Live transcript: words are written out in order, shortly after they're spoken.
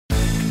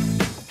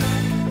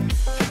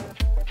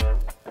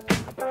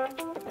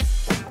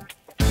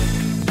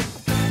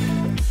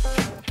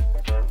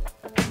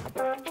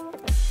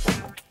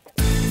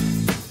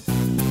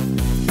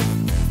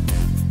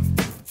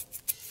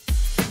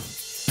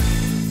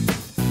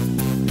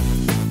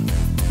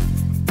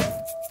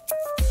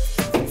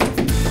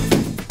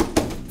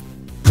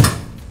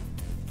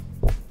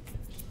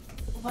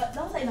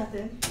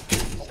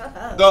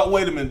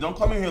Wait a minute. Don't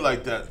come in here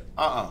like that.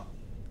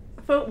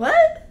 For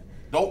what?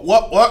 Don't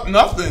what?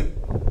 Nothing.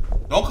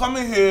 Don't come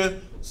in here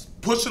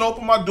pushing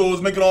open my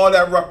doors, making all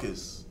that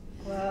ruckus.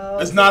 Well,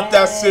 it's not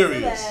that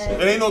serious.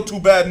 It ain't no too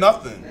bad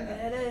nothing.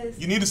 Yeah, it is.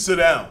 You need to sit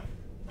down.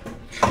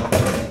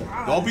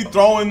 Don't be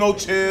throwing no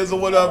chairs or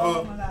whatever.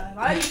 Oh my God.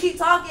 Why do you keep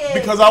talking?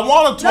 Because I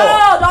want to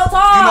talk. No, don't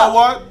talk. You know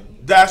what?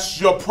 That's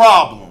your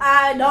problem.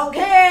 I don't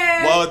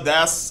care. Well,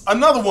 that's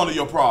another one of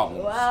your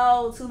problems.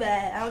 Well, too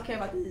bad. I don't care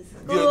about this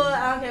school.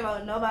 I don't care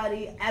about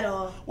nobody at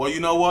all. Well, you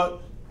know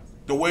what?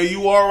 The way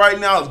you are right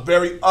now is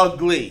very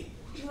ugly.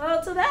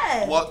 Well, too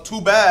bad. Well,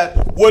 too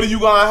bad. What are you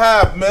gonna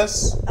have,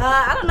 miss?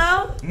 I don't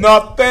know.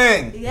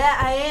 Nothing. Yeah,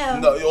 I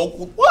am. No,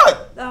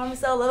 what? I'm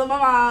still living with my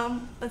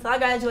mom until I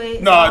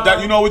graduate. No, that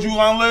you know what you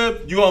gonna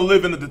live? You gonna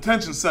live in a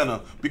detention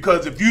center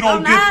because if you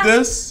don't get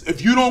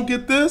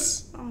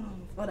this,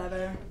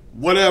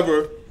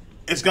 whatever,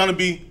 it's gonna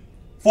be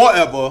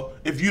forever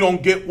if you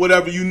don't get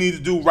whatever you need to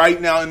do right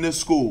now in this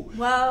school.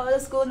 Well,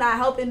 this school's not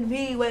helping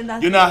me with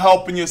nothing. You're not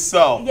helping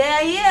yourself. Yeah,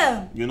 I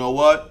am. You know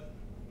what?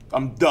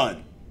 I'm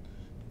done.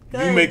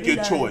 Good, you make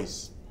your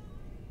choice.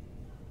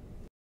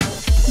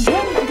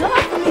 Get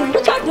off of me.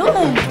 What y'all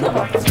doing?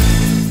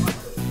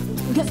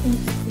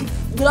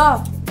 Get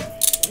off.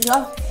 Get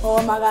off.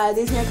 Oh my God,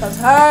 these haircuts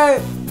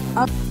hurt.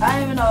 I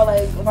don't even know,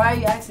 like, why are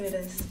you asking me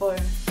this for?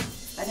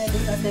 I didn't do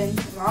nothing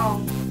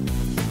wrong.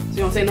 So you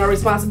don't take no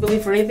responsibility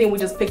for anything? We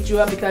just picked you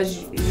up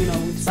because, you know,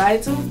 we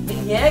decided to?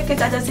 Yeah,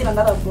 because I just seen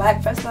another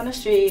black person on the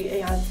street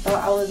and I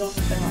thought I was doing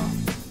something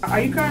wrong. Are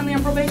you currently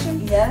on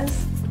probation?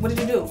 Yes. What did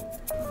you do?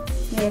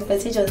 Yeah, the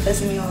teacher was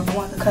pissing me off. I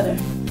wanted to cut her.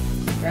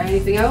 Got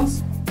anything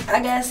else?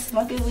 I guess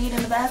smoking weed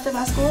in the bathroom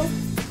at school.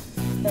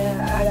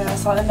 Yeah, I got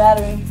assault and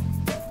battery.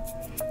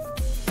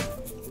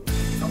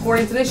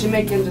 According to this, you're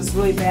making just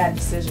really bad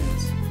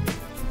decisions.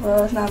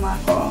 Well, it's not my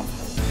fault.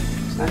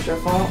 It's not your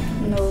fault?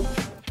 No.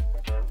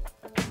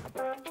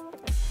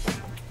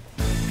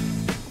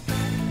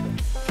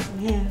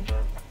 Man,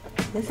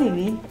 this ain't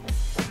me.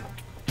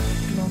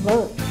 But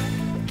look,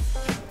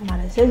 my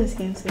decisions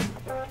came to.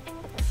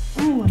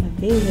 I don't want to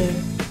be here.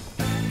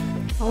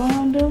 All I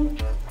want to do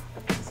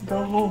is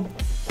go home.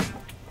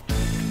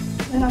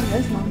 And I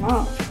miss my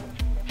mom.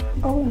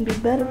 I want to do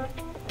better.